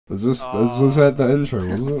This was at the intro,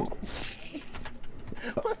 was it?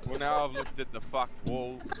 Well, now I've looked at the fucked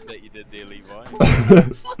wall that you did there, Levi.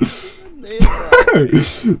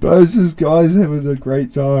 Bro, it's just guys having a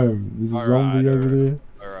great time. There's a zombie over there.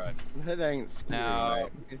 Alright. That ain't scary, Now,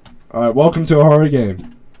 mate. Alright, welcome to a horror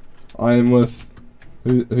game. I am with...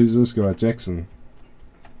 Who's this guy? Jackson.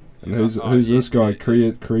 And who's this guy?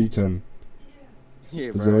 Cretin. Yeah,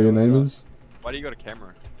 Is that what your name is? why do you got a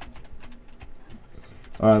camera?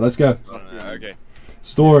 Alright, let's go. I don't know. Okay.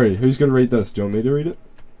 Story. Who's gonna read this? Do you want me to read it?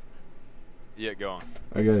 Yeah, go on.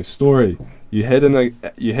 Okay, story. You had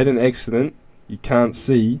an accident, you can't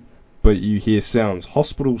see, but you hear sounds,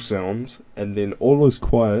 hospital sounds, and then all is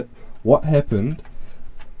quiet. What happened?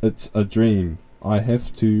 It's a dream. I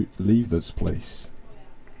have to leave this place.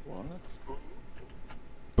 What?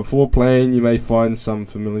 Before playing, you may find some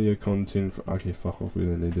familiar content. Okay, fuck off. We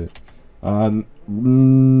don't need it.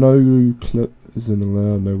 No clip isn't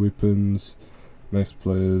allowed. No weapons. Max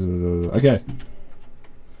players. Okay.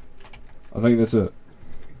 I think that's it.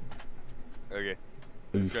 Okay.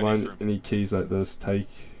 If you Go find next room. any keys like this, take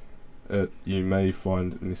it. You may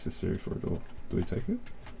find it necessary for a door. Do we take it?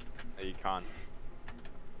 No, you can't.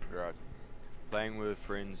 Right. Playing with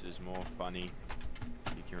friends is more funny.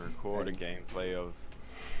 You can record a gameplay of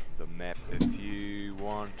the map if you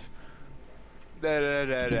want.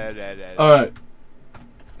 Alright.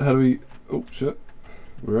 How do we... Oh, shit.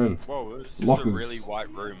 We're in. Whoa, it's just Lockers. a really white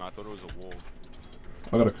room. I thought it was a wall.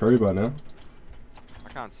 I got a crowbar now. I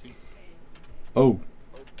can't see. Oh.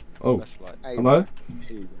 Oh. Flashlight. Hey, Hello?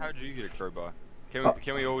 hey, How did you get a crowbar? Uh,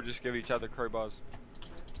 Can we all just give each other crowbars?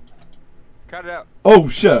 Cut it out. Oh,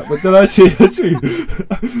 shit. But did I see you?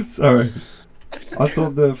 Sorry. I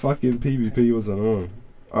thought the fucking PvP wasn't on.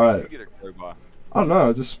 Alright. You get a crowbar. I don't know.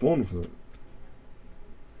 I just spawned with it.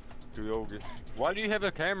 Do we all get? Why do you have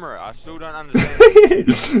a camera? I still don't understand.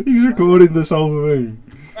 He's recording this whole thing.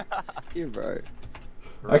 yeah, bro.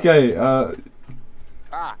 Okay, Ah.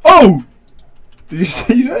 Oh! Did you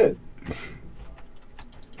see that?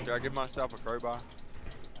 Should I give myself a crowbar?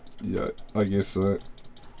 Yeah, I guess so.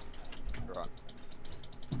 Right.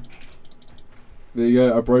 There you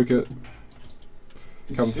go, I broke it.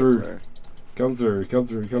 Come Shit, through. bro. Come through, come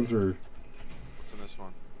through, come through. What's in this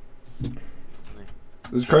one? What's in there?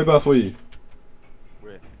 There's a crowbar for you.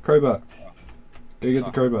 Where? Crowbar. Go get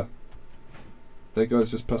the crowbar. That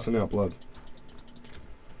guy's just pissing out blood.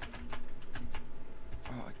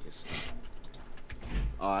 Oh, I guess.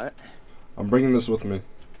 Alright. I'm bringing this with me.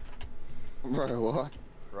 Bro, what?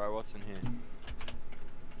 Right, what's in here?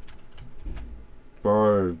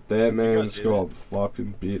 Bro, that man's did got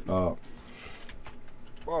fucking beat up.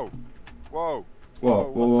 Whoa. Whoa. What?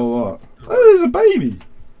 What? Oh, there's a baby!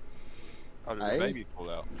 How did Hey? the baby pull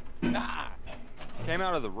out? Nah. Came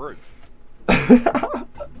out of the roof.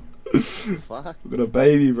 Fuck. We got a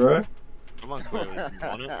baby, bro. Someone clearly didn't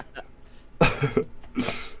want it.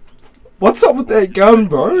 What's up with that gun,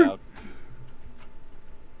 bro?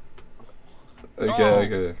 Okay, Oh.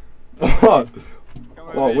 okay. What? Come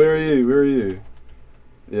over What? here. Where are you? Where are you?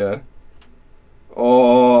 Yeah.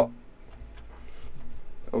 Oh.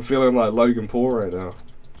 I'm feeling like Logan Paul right now.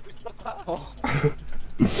 Oh,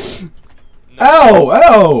 No, Ow! because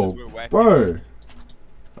Ow! we're whacking. Bro.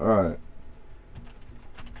 Alright.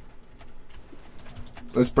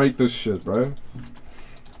 Let's break this shit, bro.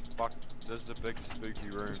 Fuck, this is a big spooky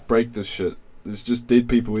room. Let's break this shit. There's just dead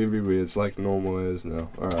people everywhere. It's like normal as now.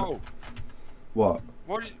 Alright. Oh, What?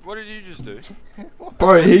 what did you just do?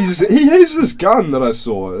 Bro, he has this gun that I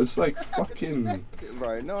saw. It's like fucking...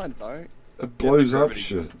 bro, no, I don't. It blows up gravity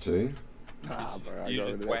shit, G. Nah, bro, I You got rid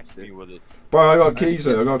just of that whacked me shit. with it. Bro, I got keys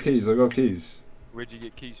though. I got keys. I got keys. Where'd you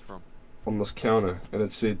get keys from? On this counter. And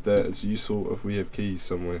it said that it's useful if we have keys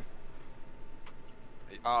somewhere.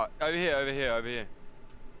 Over here, over here, over here.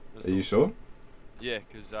 This Are you door. sure? Yeah,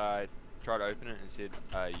 because I tried to open it and it said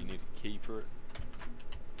you need a key for it.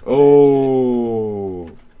 Oh.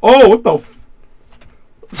 Oh, what the f...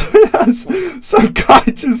 Some guy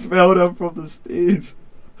just fell down from the stairs.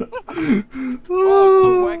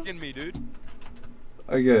 Oh, it's whacking me, dude.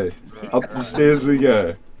 Okay, up the stairs we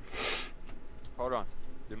go. Hold on.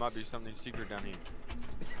 There might be something secret down here.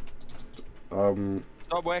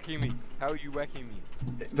 Stop whacking me. How are you whacking me?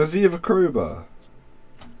 Does he have a crowbar?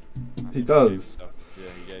 He gave does. himself. Yeah,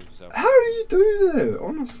 he gave himself. How do you do that,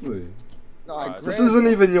 honestly? No, I Alright. This grabbed isn't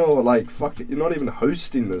one. even your, like, fucking... You're not even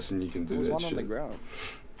hosting this and you can do There that was one on the shit. ground.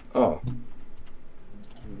 Oh.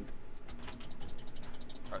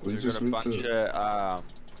 Right, We so just we've got a went bunch of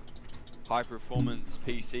high performance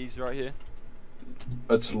PCs right here.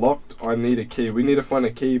 It's locked. I need a key. We need to find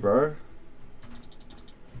a key, bro.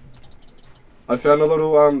 I found a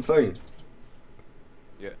little thing.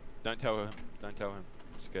 Yeah. Don't tell him. Don't tell him.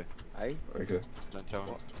 Just go. Hey, Okay. Don't tell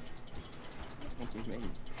him. what do you mean?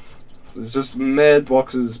 There's just mad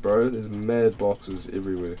boxes, bro. There's mad boxes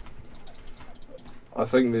everywhere. I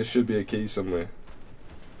think there should be a key somewhere.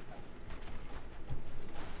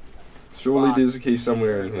 Surely Fuck. there's a key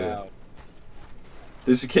somewhere in here. Wow.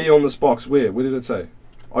 There's a key on this box. Where? Where did it say?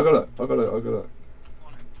 I got it. I got it. I got it.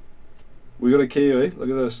 We got a key, eh? Look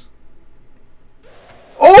at this.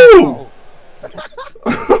 Oh!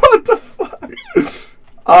 What the fuck?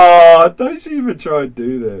 Ah, don't you even try and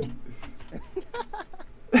do that.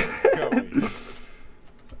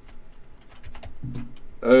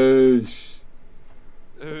 Oh,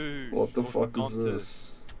 Ooh, what the what's fuck is nonsense?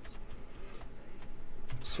 this?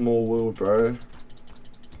 Small world, bro.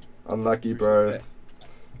 Unlucky, Who said bro. that?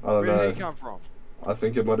 I don't Where know. did he come from? I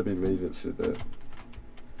think it might have been me that said that.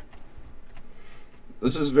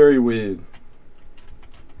 This is very weird.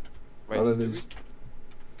 Wait, None so of did these. we-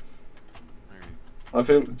 Okay. I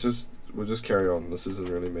think we'll just carry on. This isn't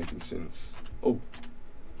really making sense. Oh,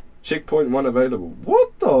 checkpoint 1 available.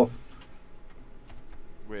 What the?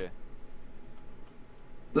 Where?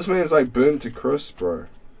 This man's like burned to crisp, bro.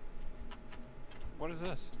 What is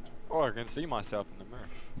this? Oh, I can see myself in the mirror.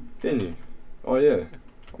 Can you? Oh yeah,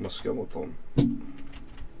 I'm a skeleton.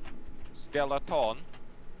 Skeleton?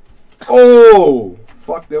 Oh,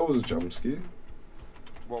 fuck! That was a jump scare.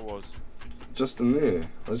 What was? Just in there,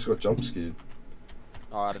 I just got jump scared.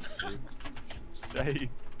 Oh, I didn't see. Shade.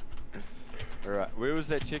 Alright, where was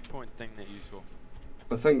that checkpoint thing that you saw?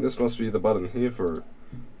 I think this must be the button here for it.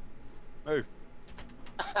 Move.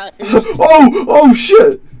 Oh! Oh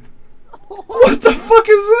shit! What the fuck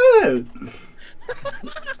is that?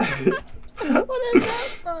 What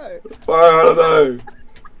is that, bro? I don't know.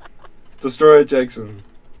 Destroy it, Jackson.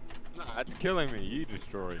 Nah, it's killing me. You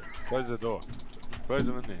destroy it. Close the door. Close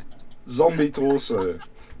them in there. Zombie torso.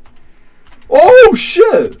 Oh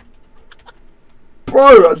shit!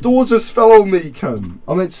 Bro, a door just fell on me, cunt.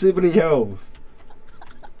 I'm at 70 health.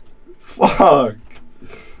 Fuck.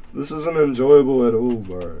 This isn't enjoyable at all,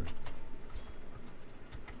 bro.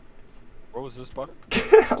 What was this button?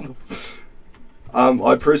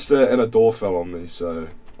 I pressed it and a door fell on me, so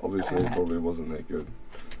obviously it probably wasn't that good.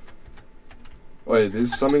 Wait,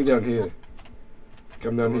 there's something down here.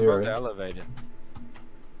 Come down What here, about the eh? elevator?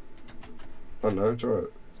 Oh no, try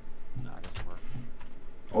it. Nah, it doesn't work.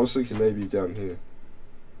 I was thinking maybe down here.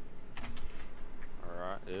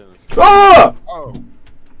 Alright, yeah, let's go. Ah! Oh!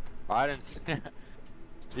 I didn't see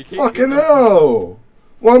You keep Fucking getting- hell!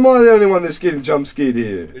 Why am I the only one that's getting jump scared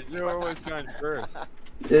here? You're always going first.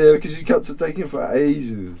 Yeah, because you cuts are taking for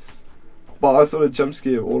ages. But I thought I'd jump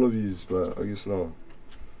scare all of yous, but I guess not.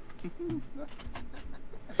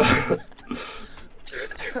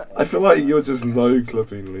 I feel like you're just no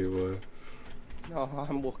clipping, Leroy. No,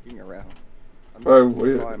 I'm walking around. I'm Bro, looking for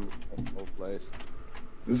we- time in the whole place.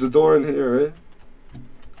 There's a door in here, eh?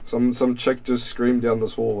 Some chick just screamed down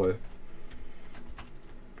this hallway.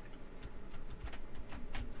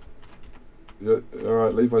 Yeah,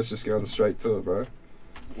 alright, Levi's just going straight to it, bro.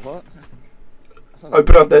 What?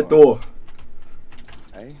 Open up that door.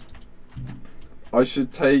 Hey? I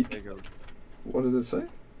should There you take... go. What did it say?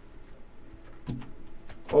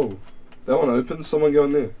 Oh, that one open. Someone go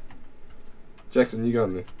in there. Jackson, you go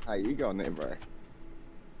in there. Hey, you go in there, bro.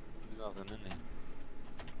 There's nothing in there.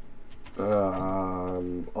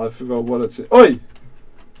 I forgot what it said. Oi!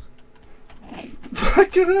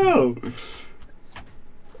 Fucking hell!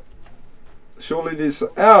 Surely there's. Ow!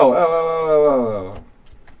 Ow! Ow! Ow! Ow! Ow!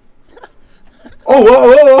 Oh!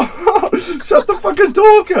 Whoa! Whoa! Whoa. Shut the fucking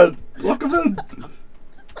door, kid! Lock him in!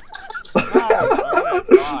 I'm gonna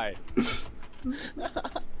die.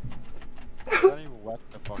 I don't even whack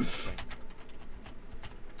the fucking thing.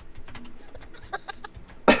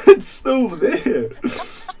 It's still there!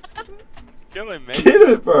 It's killing me. Get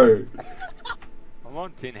it, bro! I'm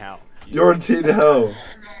on 10 health. You're in 10 health.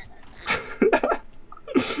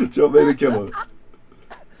 Do you want me to kill him?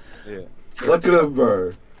 Yeah. Look at him,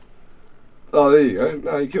 bro. Oh, there you go.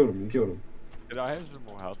 No, you killed him. You killed him. Did I have some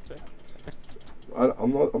more health back?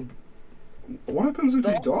 I'm not. What happens if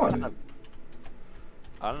you die?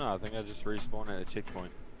 I don't know. I think I just respawned at a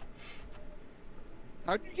checkpoint.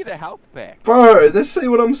 How'd you get a health pack? Bro, let's see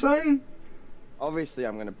what I'm saying. Obviously,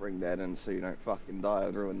 I'm gonna bring that in so you don't fucking die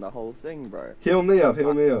and ruin the whole thing, bro. Heal me up.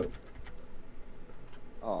 Heal me up.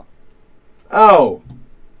 Oh, Ow!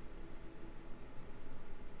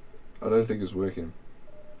 I don't think it's working.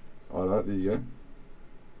 Oh no, there you go.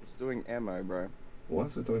 it's doing ammo, bro.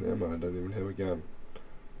 What's it doing ammo? I don't even have a gun.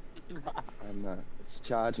 And it's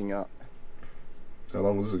charging up. How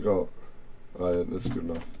long has it got? Oh, yeah, that's good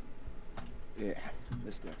enough. Yeah,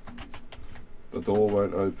 let's go. The door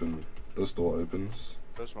won't open. This door opens.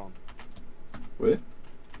 This one. Where?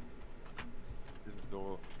 This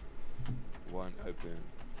door won't open.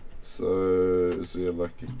 So, is there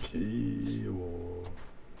like a key or...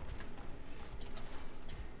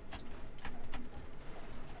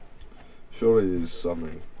 Surely there's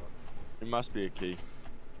something. It must be a key.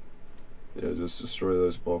 Yeah, just destroy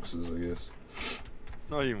those boxes, I guess.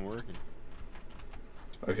 Not even working.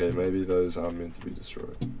 Okay, maybe those are meant to be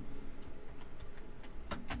destroyed.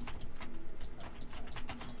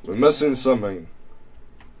 We're missing something.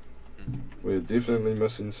 We're definitely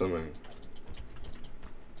missing something.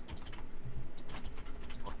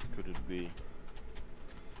 What could it be?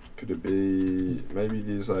 Could it be... Maybe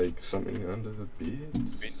there's like something under the bed?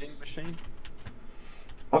 Vending machine?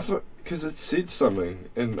 I thought... Because it said something,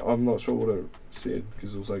 and I'm not sure what it said,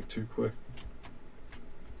 because it was like too quick.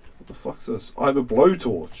 What the fuck's this? I have a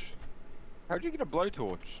blowtorch. How'd you get a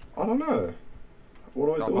blowtorch? I don't know.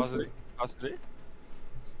 What do I do with Buzz it? it?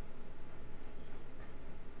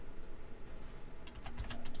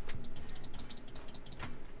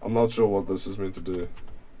 I'm not sure what this is meant to do.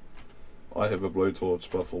 I have a blowtorch,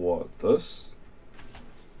 but for what? This?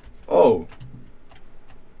 Oh!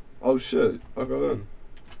 Oh shit, I got in.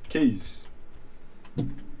 Keys.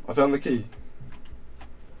 I found the key.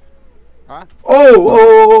 Huh? Oh!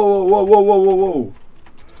 Whoa, whoa, whoa, whoa, whoa, whoa, whoa.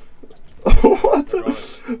 What the?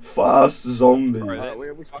 Right. Fast zombie. Bro, Alright, that where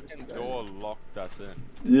are we supposed fucking to go? door locked us in.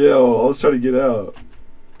 Yeah, I was trying to get out.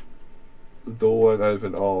 The door won't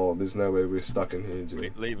open. Oh, there's no way we're stuck in here,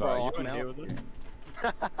 Jimmy. Levi, Bro, you I'm in here out. with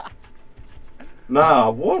us? Nah,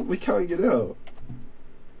 what? We can't get out.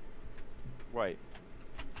 Wait.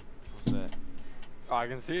 What's that? Oh, I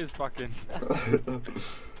can see his fucking...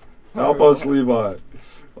 Help us, Levi.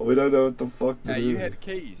 Oh, we don't know what the fuck to Hey, do. you had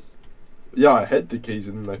keys Yeah, I had the keys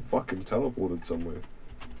and then they fucking teleported somewhere.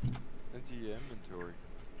 into your inventory.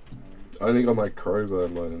 I only got my crowbar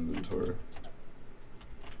in my inventory.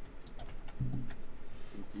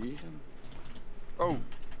 Confusion? Oh!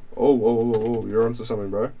 Oh, whoa, whoa, whoa, whoa, you're onto something,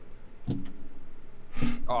 bro.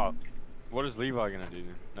 Oh. What is Levi gonna do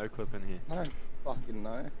then? No clip in here. I don't fucking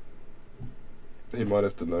know. He might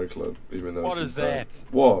have to no clip, even though What it's is his dad.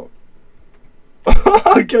 that? What?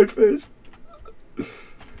 Go first.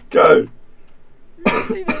 Go. Did you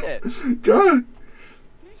see that? Go. Did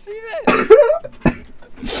you see that?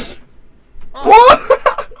 Oh, What?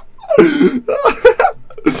 he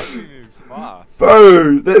moves fast.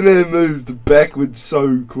 Bro, that man moved backwards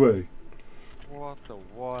so quick. What the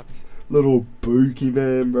what? Little bookie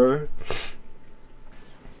man, bro.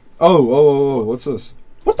 Oh, whoa, whoa, whoa, what's this?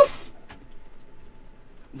 What the f?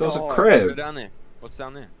 That was a No, Go crab. down there. What's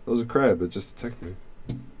down there? That was a crab, it just attacked me.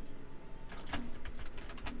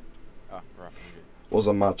 Oh, right. Okay.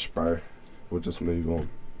 Wasn't much, bro. We'll just move on.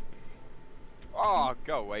 Oh,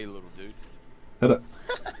 go away, little dude. Hit it.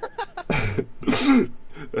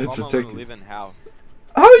 It's I'm on attacking. 11 health.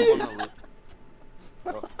 How are you? I'm on 11.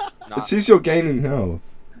 Oh, nah. It says you're gaining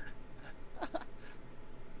health.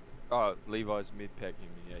 Oh, Levi's mid packing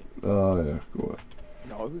me. Yeah. Oh, yeah, cool.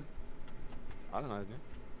 No. I don't know, man.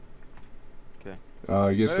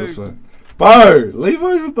 I guess this Move. way. Bro,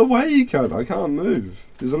 Levi's at the way you can't. I can't move.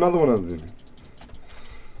 There's another one of them.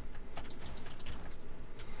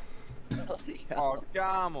 Oh,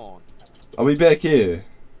 come on. Are we back here?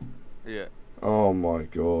 Yeah. Oh my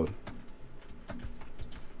god.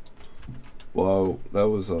 Wow, that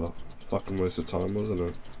was a fucking waste of time, wasn't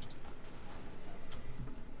it?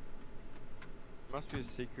 Must be a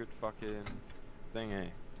secret fucking thing, eh?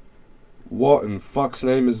 What in fuck's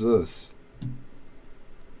name is this?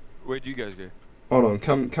 Where'd you guys go? Hold on,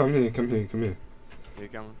 come here, come here, come here. You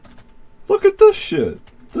coming? Look at this shit.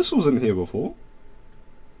 This wasn't here before.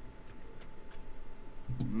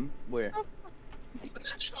 Hmm? Where?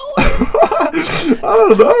 I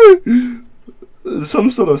don't know. Some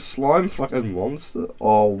sort of slime fucking monster.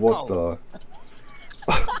 Oh, what the?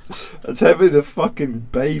 It's having a fucking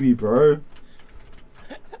baby, bro.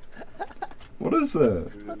 What is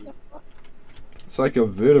that? It's like a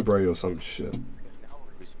vertebrae or some shit. Now what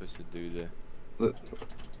are we supposed to do there?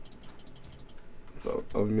 So,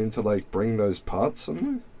 are we meant to like bring those parts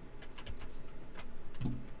somewhere?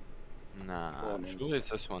 Nah, Go on, then. surely it's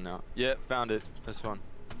this one now. Yeah, found it. This one.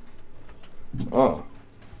 Oh,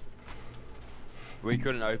 We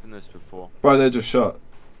couldn't open this before. bro, they're just shut.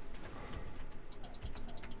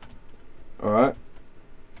 Alright.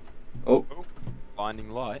 Oh,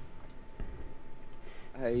 Blinding light.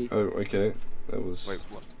 Hey. oh, okay. That was. Wait,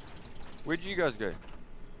 what? Where'd you guys go?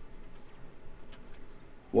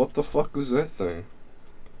 What the fuck was that thing?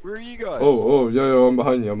 Where are you guys? Oh, yo, I'm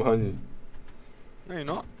behind you, No, you're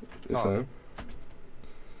not. Yes, Oh. I am.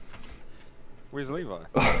 Where's Levi?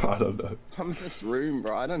 I don't know. I'm in this room,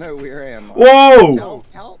 bro. I don't know where I am. Whoa!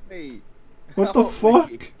 Help me. What the Help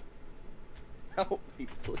me. fuck? Help me,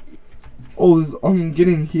 please. Oh, I'm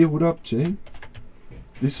getting healed up, G.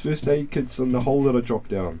 This first aid kit's on the hole that I dropped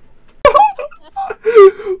down.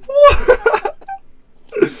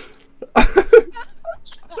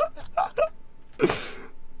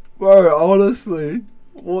 Bro, honestly,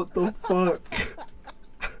 what the fuck?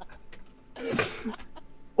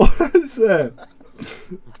 What is that?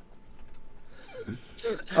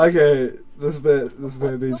 Okay, this bit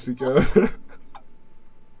needs to go.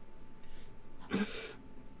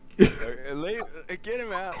 Get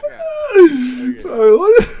him out now. Bro,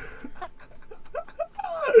 what?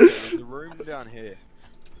 There's a room down here.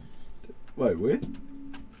 Wait, where?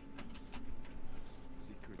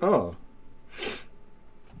 Oh.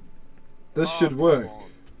 This should come work. on.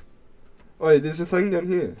 Wait, there's a thing down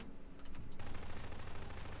here.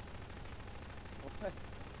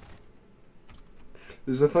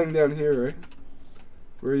 There's a thing down here, right?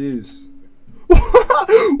 Where he is.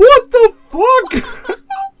 What the fuck?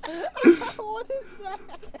 What is that?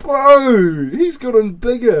 Bro, he's gotten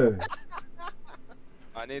bigger.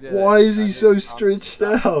 I need a, Why is I he need so an stretched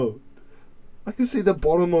out? I can see the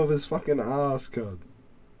bottom of his fucking ass, cuz.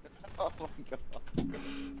 Oh my god.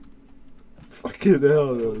 Fucking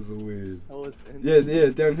hell, that was weird. That was Yeah,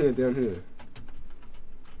 down here. Down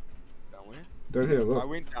where? Down here, I look.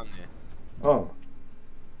 went down there. Oh.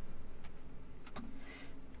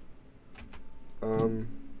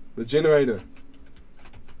 The generator.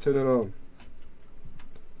 Turn it on.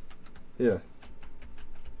 Yeah.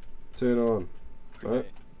 Turn it on. Right. Okay.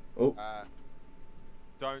 Oh,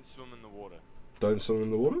 Don't swim in the water. don't swim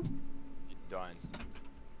in the water? You die instantly.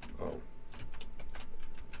 Oh.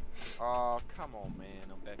 Oh, come on, man.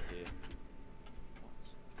 I'm back here.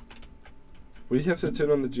 We have to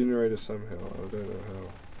turn on the generator somehow. I don't know how.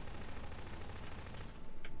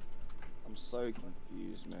 I'm so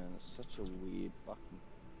confused, man. It's such a weird fucking.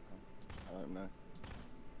 I don't know.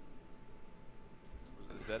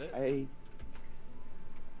 Is that it? Hey,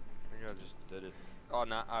 I think I just did it. Oh,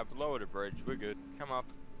 no, I lowered a bridge. We're good. Come up.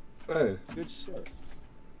 Hey, good shit.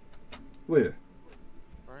 where?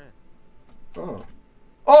 Right. Oh.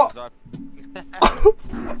 Oh!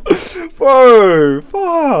 'Cause Bro,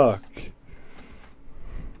 fuck!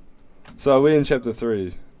 So we're in chapter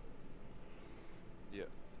 3. Yeah.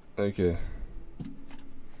 Okay.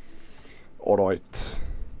 Alright.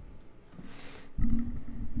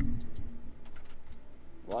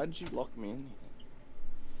 Why did you lock me in here?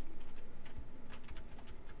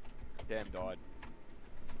 Damn died.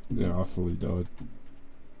 Yeah, I fully died.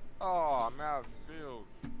 Oh, I'm out of field.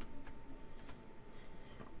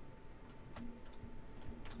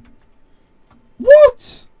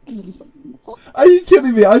 What? Are you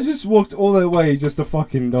kidding me? I just walked all that way just to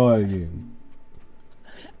fucking die again.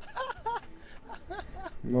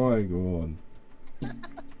 My god.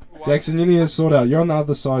 Jackson, you need to sort out. You're on the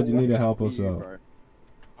other side, you need to help us out. Bro.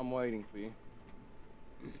 I'm waiting for you.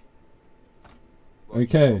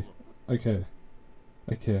 Okay. Okay.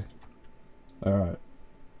 Okay. Alright.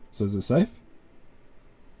 So is it safe?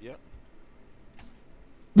 Yep.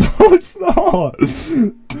 No, it's not!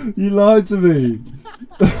 You lied to me!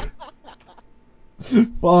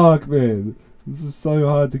 Fuck, man. This is so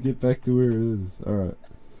hard to get back to where it is. Alright.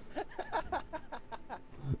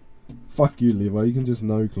 Fuck you, Levi. You can just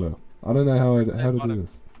no-clip. I don't know how to do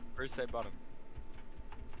this. Press that button.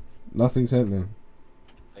 Nothing's happening.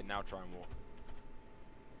 And now try and walk.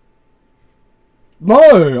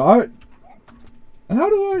 No! How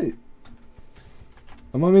do I...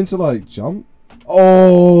 Am I meant to, like, jump?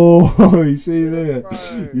 Oh! You see that?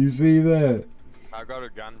 Bro. You see that? I got a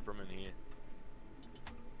gun from in here.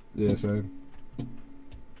 Yeah, same.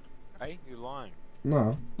 Hey, you're lying.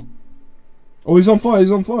 No. Oh, he's on fire,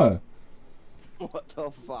 he's on fire. What the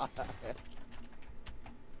fuck?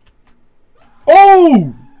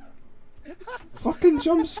 Oh! Fucking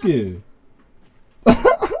jump scare.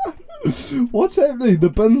 What's happening? The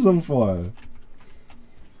bin's on fire.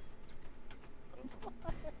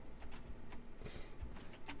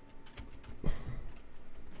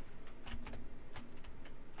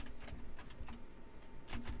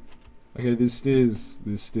 Okay, there's stairs.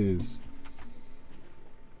 There's stairs.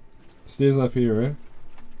 Stairs up here, right?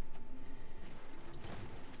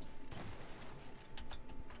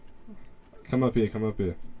 Come up here, come up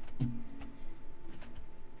here.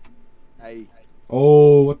 Hey,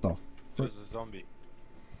 Oh, what the frick? There's a zombie.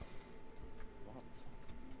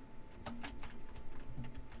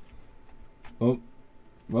 what?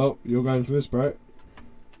 Well, you're going first, bro.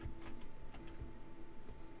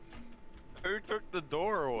 Who took the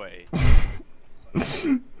door away?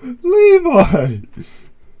 Levi!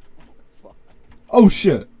 Fuck. Oh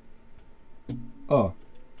shit. Oh.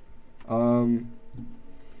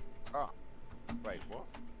 Wait, what?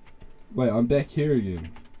 Wait, I'm back here again.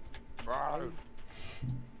 Bro.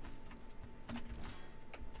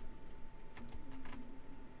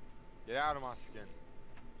 Get out of my skin.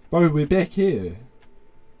 Bro, we're back here.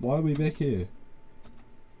 Why are we back here?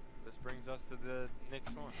 This brings us to the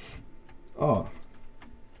next one. Oh.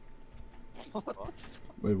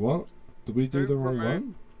 Wait, what? Did we do Who the wrong removed-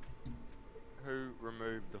 one? Who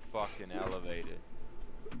removed the fucking elevator?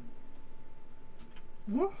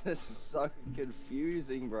 What? This is so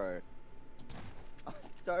confusing, bro. I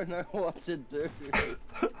don't know what to do.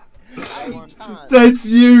 I can't. That's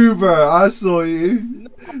you, bro. I saw you.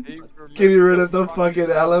 He removed Getting rid of the fucking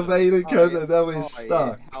elevator, Oh, cunt, yeah. and now Oh, we're yeah.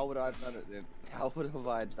 stuck. How would I have done it then? How would have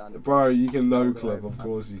I done it? Bro, you can no No, clip. no. Of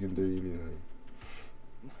course you can do anything.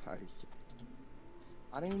 No.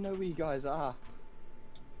 I don't even know where you guys are.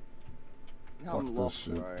 Now Fuck I'm this lost,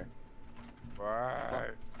 shit. bro. Bro.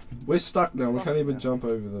 We're stuck now. We Fuck can't even yeah. jump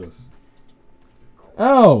over this.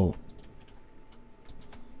 Ow!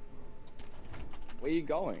 Where you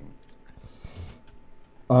going?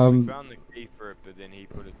 We Um, found the key for it, but then he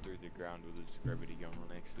put it through the ground with his gravity gun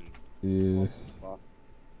on accident. yeah. Fuck.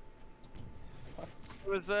 What?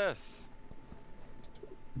 Who is this?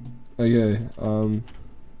 Okay,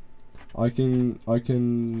 I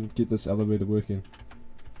can get this elevator working.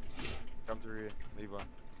 Come through here, Levi.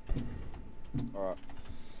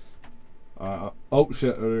 Alright. Oh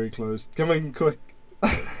shit, already closed. Come in quick.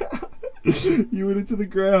 You went into the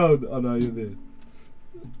ground. Oh no, you're there.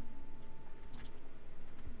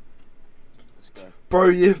 Let's go. Bro,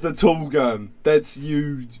 you have the tool gun. That's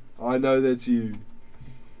you. I know that's you.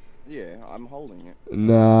 Yeah, I'm holding it.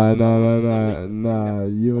 Nah.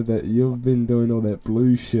 You've been doing all that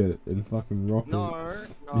blue shit and fucking rocking. No,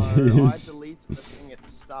 I Yes. deleted the thing at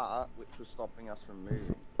the start, which was stopping us from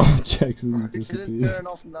moving. Oh, Jackson, you I didn't disappeared. turn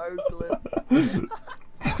off no clip.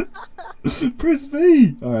 Press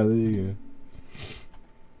V. Alright, there you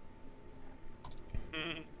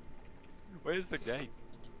Where's the gate?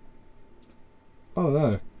 go. Oh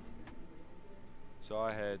no. So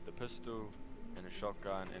I had the pistol and a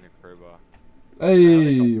shotgun and a crowbar.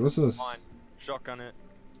 Hey, what's this? Fine. Shotgun it.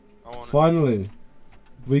 I want Finally,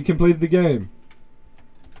 we completed the game.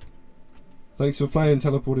 Thanks for playing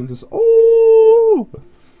Teleport into. Oh, it.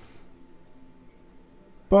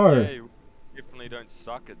 bro, Yeah, you definitely don't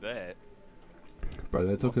suck at that. bro,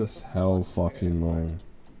 that took us hell fucking long.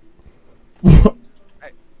 What?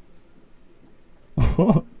 Hey.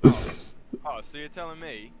 What? Oh, so you're telling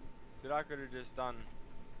me that I could have just done...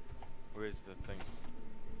 Where's the thing?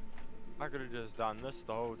 I could have just done this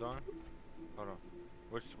the whole time. Hold on.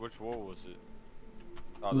 Which wall was it?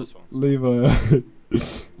 Oh, this one. Levi.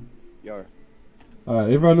 Yo.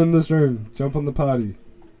 Alright, everyone in this room, jump on the party.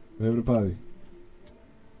 We're having a party.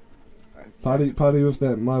 Okay. Party with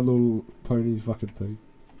that My Little Pony fucking thing.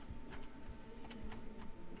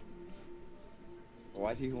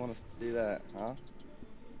 Why do you want us to do that, huh?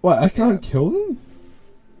 What? I can't kill them?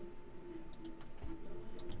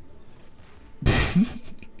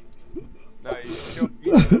 No, you killed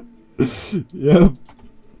me. Yep.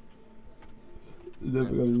 Never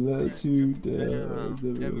gonna let you down.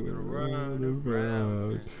 Never gonna run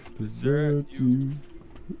around. Desert you.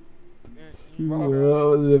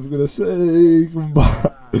 Oh, never gonna say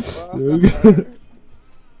goodbye. Never gonna-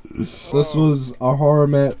 This was a horror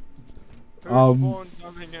map. Who Um, spawned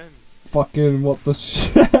something in? Fucking what the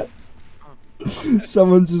shit?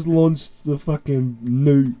 Someone just launched the fucking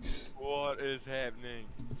nukes. What is happening?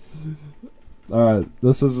 Alright,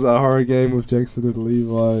 this is a horror game with Jackson and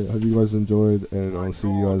Levi. Hope you guys enjoyed, and I'll see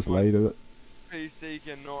you guys later. PC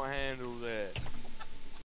cannot handle that.